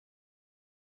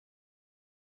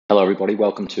Hello, everybody.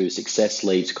 Welcome to Success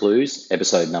Leaves Clues,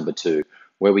 episode number 2,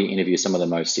 where we interview some of the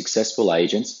most successful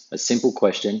agents. A simple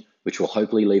question, which will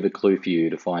hopefully leave a clue for you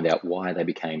to find out why they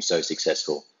became so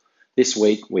successful. This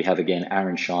week, we have again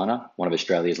Aaron Shiner, one of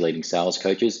Australia's leading sales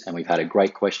coaches, and we've had a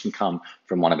great question come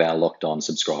from one of our Locked On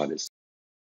subscribers.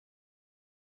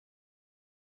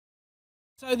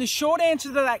 So the short answer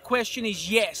to that question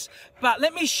is yes, but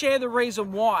let me share the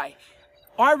reason why.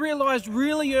 I realized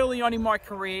really early on in my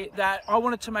career that I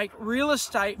wanted to make real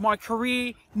estate my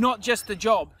career, not just the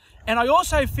job. And I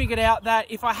also figured out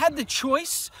that if I had the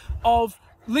choice of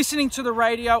listening to the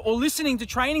radio or listening to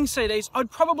training CDs, I'd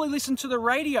probably listen to the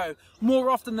radio more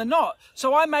often than not.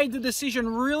 So I made the decision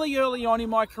really early on in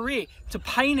my career to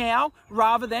pay now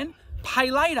rather than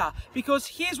pay later, because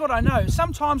here's what I know: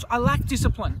 sometimes I lack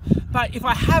discipline, but if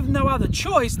I have no other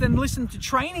choice than listen to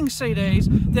training CDs,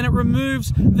 then it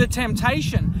removes the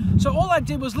temptation. So all I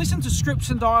did was listen to scripts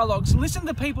and dialogues, listen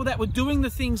to people that were doing the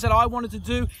things that I wanted to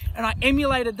do, and I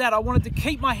emulated that. I wanted to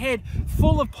keep my head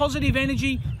full of positive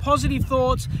energy, positive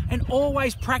thoughts, and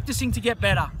always practicing to get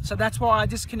better. So that's why I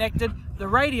disconnected the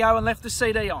radio and left the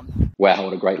CD on. Wow,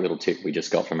 what a great little tip we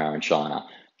just got from Aaron Shiner.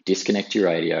 Disconnect your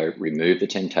radio, remove the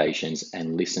temptations,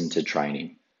 and listen to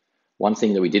training. One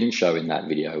thing that we didn't show in that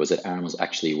video was that Aaron was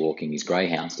actually walking his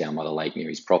greyhounds down by the lake near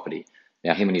his property.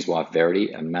 Now, him and his wife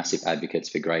Verity are massive advocates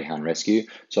for greyhound rescue,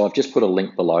 so I've just put a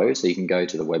link below so you can go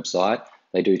to the website.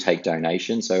 They do take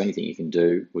donations, so anything you can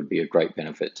do would be a great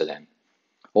benefit to them.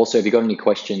 Also, if you've got any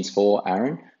questions for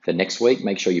Aaron for next week,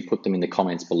 make sure you put them in the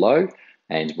comments below,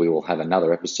 and we will have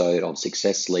another episode of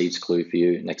Success Leaves Clue for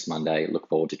you next Monday. Look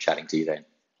forward to chatting to you then.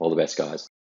 All the best, guys.